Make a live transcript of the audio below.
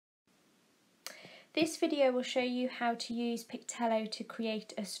This video will show you how to use Pictello to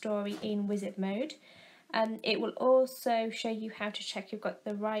create a story in wizard mode. It will also show you how to check you've got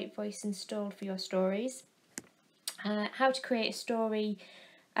the right voice installed for your stories, how to create a story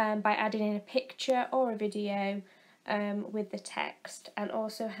by adding in a picture or a video with the text, and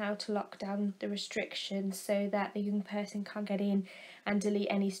also how to lock down the restrictions so that the young person can't get in and delete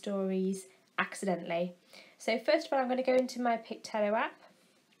any stories accidentally. So first of all, I'm going to go into my Pictello app.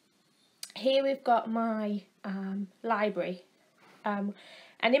 Here we've got my library, and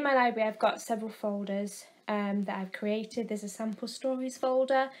in my library I've got several folders that I've created. There's a sample stories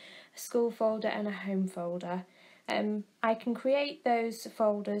folder, a school folder and a home folder. I can create those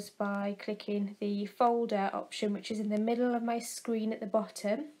folders by clicking the folder option, which is in the middle of my screen at the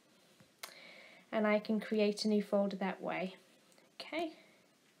bottom, and I can create a new folder that way. Okay,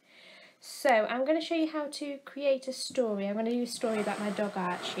 so I'm going to show you how to create a story. I'm going to do a story about my dog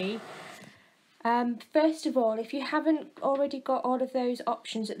Archie. First of all, if you haven't already got all of those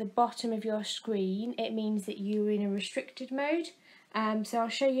options at the bottom of your screen, it means that you're in a restricted mode. So I'll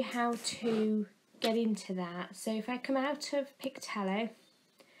show you how to get into that. So if I come out of Pictello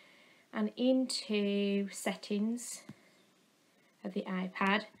and into settings of the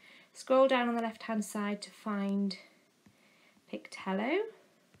iPad, scroll down on the left hand side to find Pictello.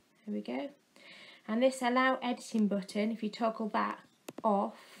 There we go. And this allow editing button, if you toggle that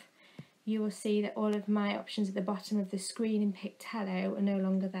off, you will see that all of my options at the bottom of the screen in Pictello are no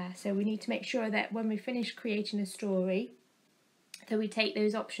longer there. So we need to make sure that when we finish creating a story, that we take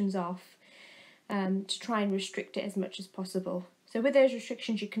those options off to try and restrict it as much as possible. So with those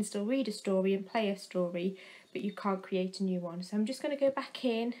restrictions, you can still read a story and play a story, but you can't create a new one. So I'm just going to go back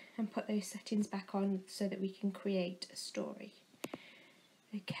in and put those settings back on so that we can create a story.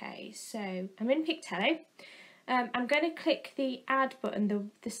 Okay, so I'm in Pictello. I'm going to click the add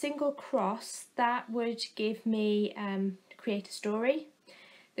button, the single cross that would give me create a story.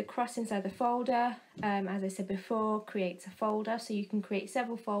 The cross inside the folder, as I said before, creates a folder, so you can create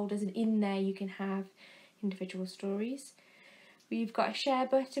several folders, and in there you can have individual stories. We've got a share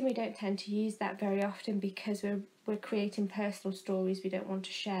button. We don't tend to use that very often because we're creating personal stories. We don't want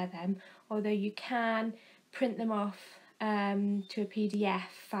to share them, although you can print them off to a PDF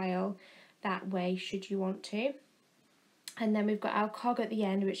file that way should you want to. And then we've got our cog at the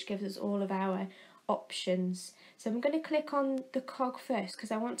end, which gives us all of our options. So I'm going to click on the cog first because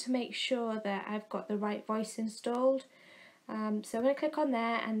I want to make sure that I've got the right voice installed. So I'm going to click on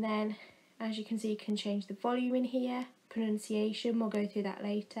there, and then as you can see, you can change the volume in here, pronunciation, we'll go through that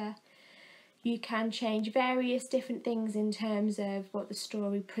later. You can change various different things in terms of what the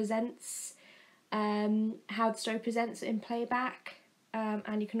story presents, how the story presents in playback,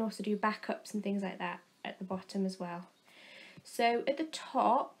 and you can also do backups and things like that at the bottom as well. So at the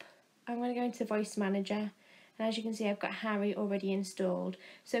top, I'm going to go into the voice manager, and as you can see, I've got Harry already installed.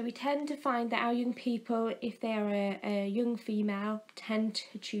 So we tend to find that our young people, if they are a young female, tend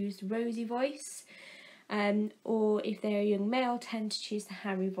to choose the Rosie voice, or if they're a young male, tend to choose the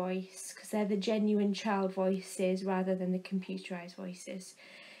Harry voice, because they're the genuine child voices rather than the computerised voices.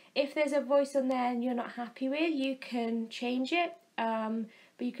 If there's a voice on there and you're not happy with, you can change it.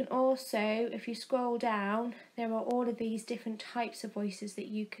 But you can also, if you scroll down, there are all of these different types of voices that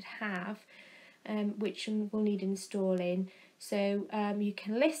you could have, which will need installing. So you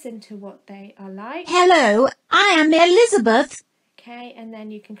can listen to what they are like. Hello, I am Elizabeth. Okay, and then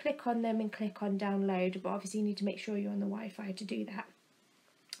you can click on them and click on download, but obviously you need to make sure you're on the Wi-Fi to do that.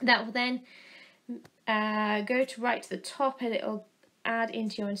 That will then go to right to the top, and it'll add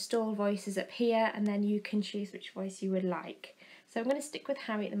into your installed voices up here, and then you can choose which voice you would like. So I'm going to stick with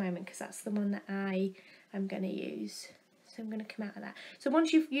Harry at the moment because that's the one that I am going to use. So I'm going to come out of that. So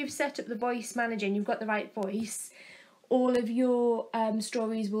once you've set up the voice manager and you've got the right voice, all of your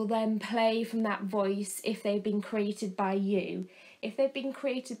stories will then play from that voice if they've been created by you. If they've been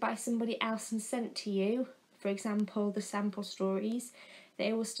created by somebody else and sent to you, for example the sample stories,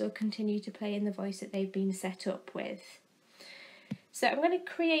 they will still continue to play in the voice that they've been set up with. So I'm going to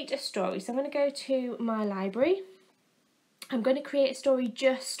create a story. So I'm going to go to my library. I'm going to create a story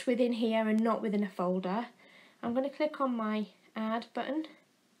just within here and not within a folder. I'm going to click on my add button,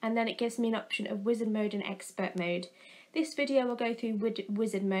 and then it gives me an option of wizard mode and expert mode. This video will go through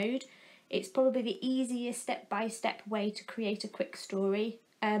wizard mode. It's probably the easiest step-by-step way to create a quick story.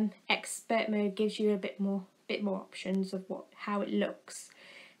 Expert mode gives you a bit more options of how it looks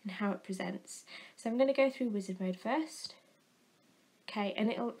and how it presents. So I'm going to go through wizard mode first. Okay,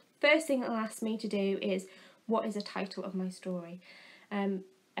 and first thing it'll ask me to do is, what is the title of my story?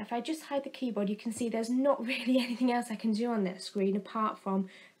 If I just hide the keyboard, you can see there's not really anything else I can do on that screen apart from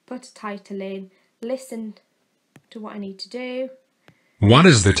put a title in, listen to what I need to do. What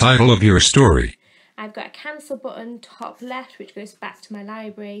is the title of your story? I've got a cancel button top left which goes back to my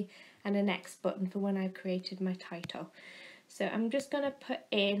library, and a next button for when I've created my title. So I'm just going to put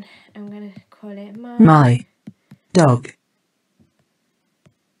in, I'm going to call it My dog.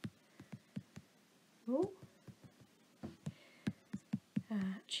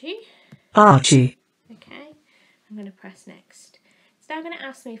 Archie. Archie. Okay, I'm going to press next. It's now going to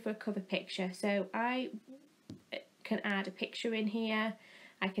ask me for a cover picture, so I can add a picture in here.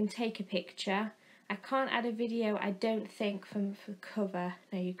 I can take a picture. I can't add a video, I don't think, for cover.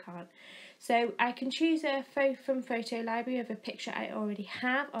 No, you can't. So I can choose a from photo library of a picture I already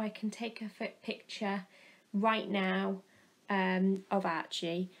have, or I can take a picture right now of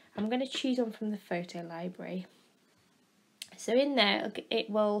Archie. I'm going to choose one from the photo library. So in there,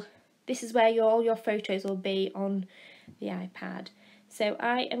 this is where all your photos will be on the iPad. So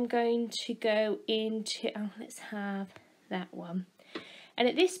I am going to go into, let's have that one. And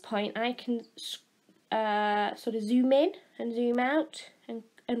at this point, I can sort of zoom in and zoom out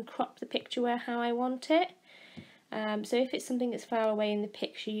and crop the picture how I want it. So if it's something that's far away in the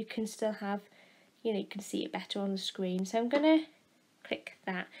picture, you can still have, you can see it better on the screen. So I'm going to click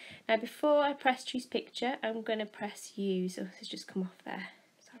that. Now before I press choose picture, I'm going to press use. Oh, it's just come off there.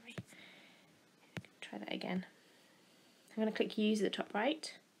 Sorry. Try that again. I'm going to click use at the top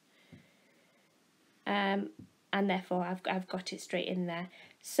right. And therefore I've got it straight in there.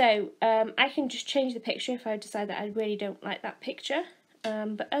 So I can just change the picture if I decide that I really don't like that picture.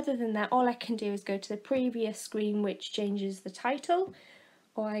 But other than that, all I can do is go to the previous screen, which changes the title,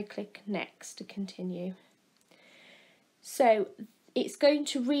 or I click next to continue. So it's going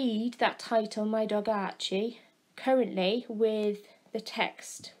to read that title, My Dog Archie, currently with the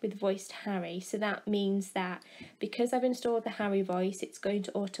text with voiced Harry. So that means that because I've installed the Harry voice, it's going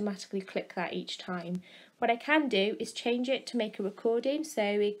to automatically click that each time. What I can do is change it to make a recording, so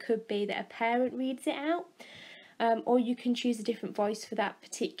it could be that a parent reads it out, or you can choose a different voice for that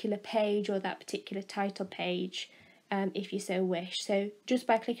particular page or that particular title page if you so wish. So just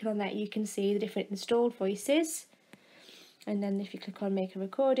by clicking on that, you can see the different installed voices. And then if you click on make a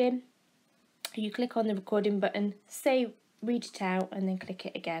recording, you click on the recording button, say read it out, and then click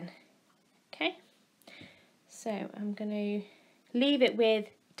it again. Okay, so I'm going to leave it with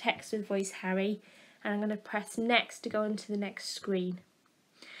text with voice Harry, and I'm going to press next to go on to the next screen.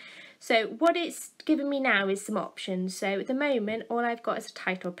 So what it's given me now is some options. So at the moment all I've got is a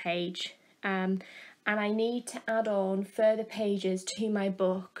title page, and I need to add on further pages to my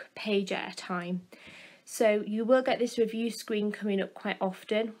book page at a time. So you will get this review screen coming up quite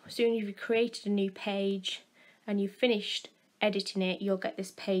often. As soon as you've created a new page and you've finished editing it, you'll get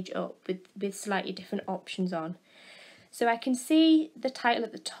this page up with slightly different options on. So I can see the title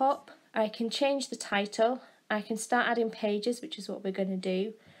at the top, I can change the title, I can start adding pages, which is what we're going to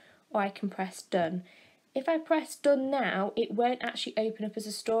do, or I can press done. If I press done now, it won't actually open up as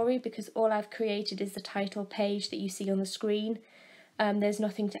a story because all I've created is the title page that you see on the screen. There's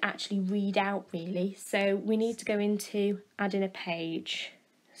nothing to actually read out really, so we need to go into adding a page.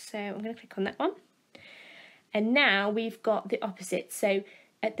 So I'm going to click on that one, and now we've got the opposite. So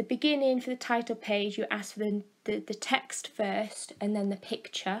at the beginning for the title page, you ask for the text first and then the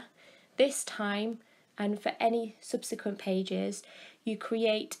picture. This time, and for any subsequent pages, you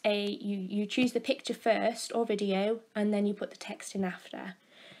create you choose the picture first or video, and then you put the text in after.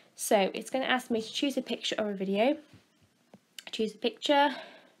 So it's going to ask me to choose a picture or a video. Choose a picture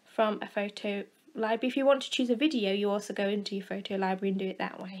from a photo library. If you want to choose a video, you also go into your photo library and do it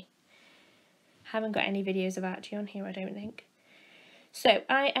that way. Haven't got any videos of Archie on here, I don't think. So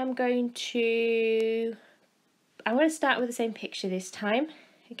I'm going to start with the same picture this time.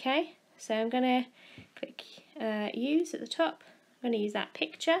 Okay, so I'm going to click use at the top. I'm going to use that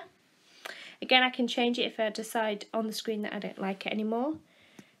picture. Again, I can change it if I decide on the screen that I don't like it anymore.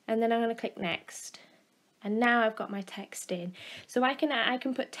 And then I'm going to click next. And now I've got my text in. So I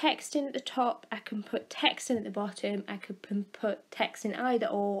can put text in at the top, I can put text in at the bottom, I could put text in either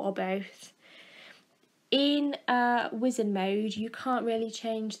or both. In wizard mode, you can't really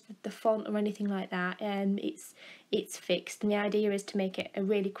change the font or anything like that. It's fixed, and the idea is to make it a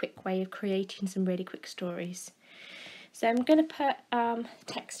really quick way of creating some really quick stories. So I'm going to put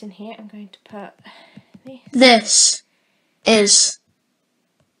text in here. I'm going to put This is.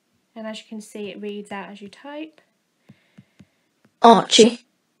 And as you can see, it reads out as you type. Archie.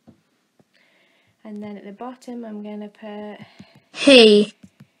 And then at the bottom, I'm going to put He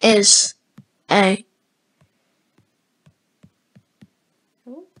is a.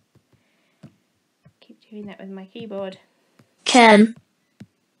 Ooh. Keep doing that with my keyboard. Can.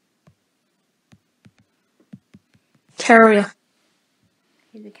 Terrier.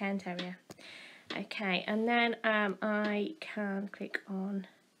 He's a Cairn Terrier. Okay, and then I can click on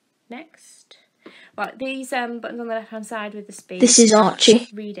next. Right, these buttons on the left hand side with the speed. This is Archie.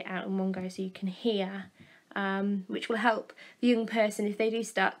 Read it out in one go so you can hear, which will help the young person if they do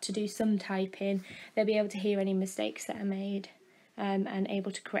start to do some typing. They'll be able to hear any mistakes that are made and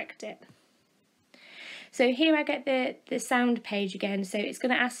able to correct it. So here I get the sound page again. So it's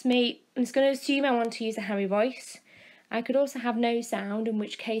going to ask me, it's going to assume I want to use a Harry voice. I could also have no sound, in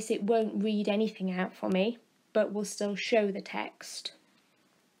which case it won't read anything out for me, but will still show the text.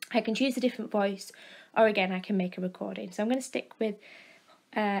 I can choose a different voice, or again I can make a recording. So I'm going to stick with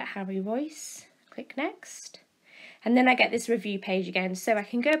Harry voice, click next, and then I get this review page again. So I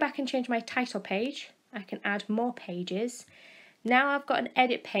can go back and change my title page, I can add more pages. Now I've got an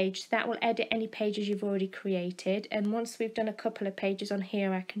edit page, so that will edit any pages you've already created, and once we've done a couple of pages on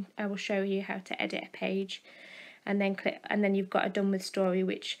here I will show you how to edit a page, and then click, and then you've got a done with story,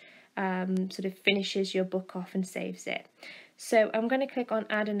 which sort of finishes your book off and saves it. So I'm going to click on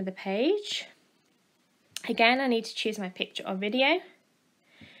add another page. Again, I need to choose my picture or video.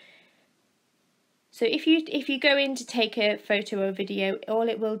 So if you go in to take a photo or video, all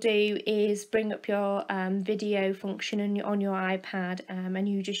it will do is bring up your video function on your iPad, and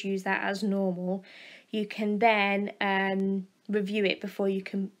you just use that as normal. You can then review it before you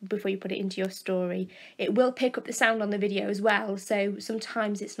put it into your story. It will pick up the sound on the video as well, so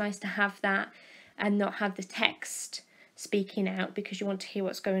sometimes it's nice to have that and not have the text speaking out because you want to hear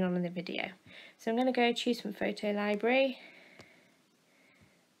what's going on in the video. So I'm going to go choose from photo library.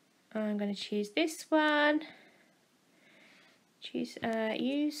 I'm going to choose this one. Choose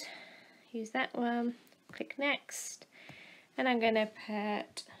use that one. Click next, and I'm going to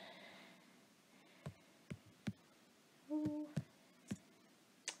put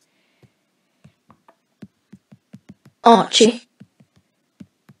Archie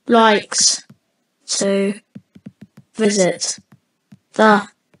likes to visit the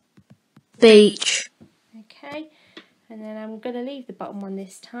beach. okay, and then I'm going to leave the bottom one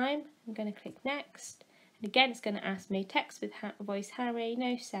this time. I'm going to click next, and again it's going to ask me text with voice Harry,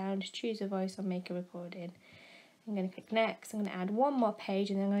 no sound, choose a voice or make a recording. I'm going to click next. I'm going to add one more page,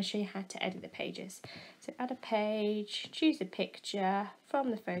 and then I'm going to show you how to edit the pages. So add a page, choose a picture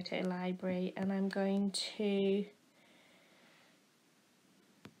from the photo library, and I'm going to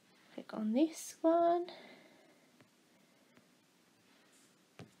click on this one,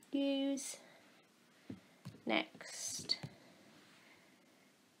 use, next,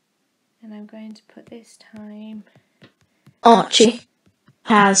 and I'm going to put this time Archie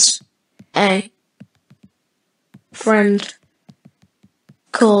has a friend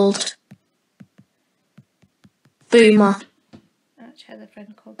called Boomer. Archie has a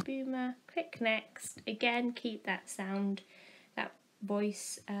friend called Boomer. Click next. Again, keep that sound, that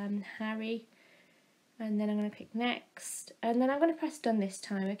voice, Harry. And then I'm going to click next. And then I'm going to press done this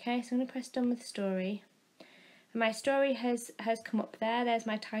time, okay? So I'm going to press done with story. And my story has come up there. There's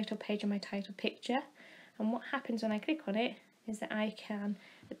my title page and my title picture. And what happens when I click on it is that I can,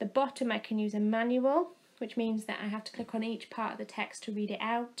 at the bottom, I can use a manual, which means that I have to click on each part of the text to read it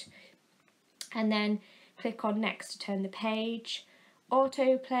out. And then click on next to turn the page.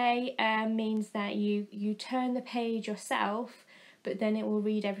 Autoplay means that you turn the page yourself, but then it will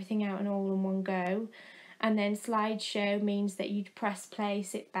read everything out and all in one go. And then slideshow means that you press play,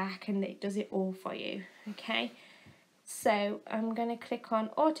 sit back, and it does it all for you. Okay, so I'm going to click on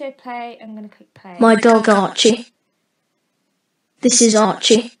autoplay. I'm going to click play. My dog Archie. This is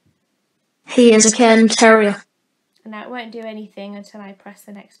Archie. He is a Cairn Terrier. And now it won't do anything until I press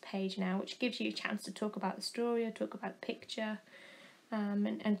the next page now, which gives you a chance to talk about the story or talk about the picture,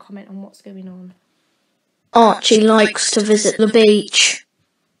 and comment on what's going on. Archie likes to visit the beach.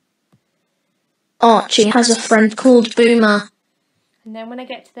 Archie has a friend called Boomer. And then when I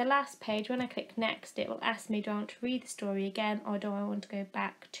get to the last page, when I click next, it will ask me, do I want to read the story again, or do I want to go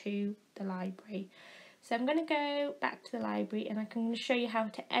back to the library? So I'm going to go back to the library, and I can show you how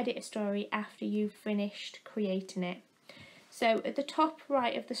to edit a story after you've finished creating it. So at the top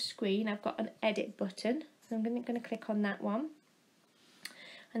right of the screen, I've got an edit button. So I'm going to click on that one.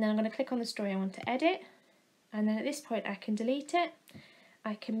 And then I'm going to click on the story I want to edit. And then at this point I can delete it.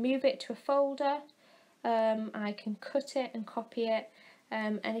 I can move it to a folder. I can cut it and copy it.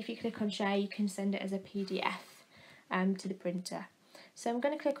 And if you click on share, you can send it as a PDF to the printer. So I'm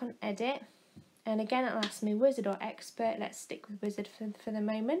going to click on edit. And again, it'll ask me wizard or expert. Let's stick with wizard for the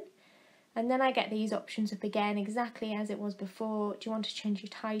moment. And then I get these options up again, exactly as it was before. Do you want to change your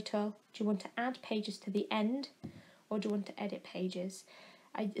title? Do you want to add pages to the end? Or do you want to edit pages?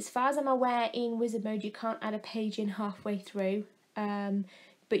 As far as I'm aware, in wizard mode you can't add a page in halfway through,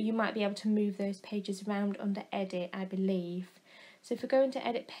 but you might be able to move those pages around under edit, I believe. So if we go into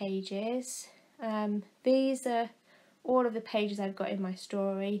edit pages, these are all of the pages I've got in my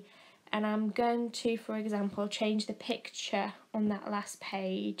story, and I'm going to, for example, change the picture on that last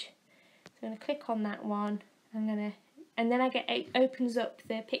page. So I'm going to click on that one, and then it opens up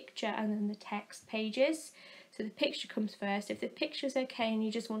the picture and then the text pages. So the picture comes first. If the picture's okay and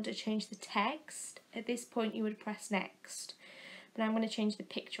you just want to change the text, at this point you would press next. But I'm going to change the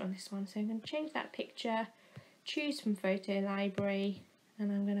picture on this one. So I'm going to change that picture, choose from photo library,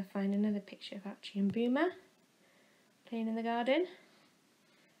 and I'm going to find another picture of Archie and Boomer playing in the garden.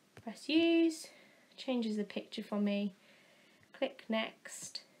 Press use, changes the picture for me, click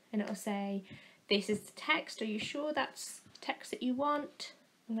next, and it'll say, this is the text, are you sure that's the text that you want?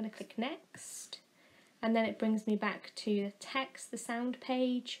 I'm going to click next, and then it brings me back to the text, the sound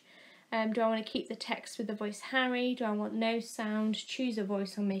page. Do I want to keep the text with the voice Harry? Do I want no sound? Choose a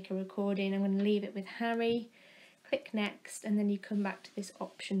voice or make a recording. I'm going to leave it with Harry. Click next, and then you come back to this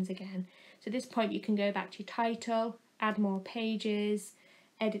options again. So at this point you can go back to your title, add more pages,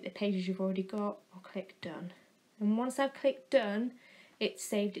 edit the pages you've already got, or click done. And once I've clicked done, it's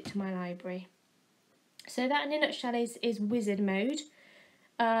saved it to my library. So that in a nutshell is wizard mode.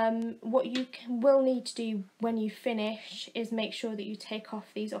 What you will need to do when you finish is make sure that you take off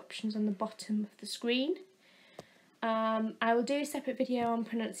these options on the bottom of the screen. I will do a separate video on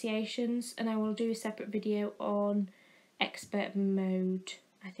pronunciations, and I will do a separate video on expert mode.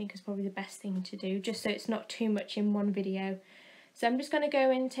 I think is probably the best thing to do, just so it's not too much in one video. So I'm just going to go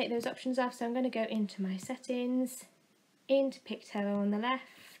in and take those options off. So I'm going to go into my settings, into Pictello on the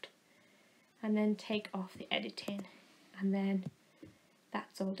left, and then take off the editing, and then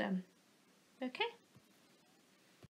that's all done. Okay.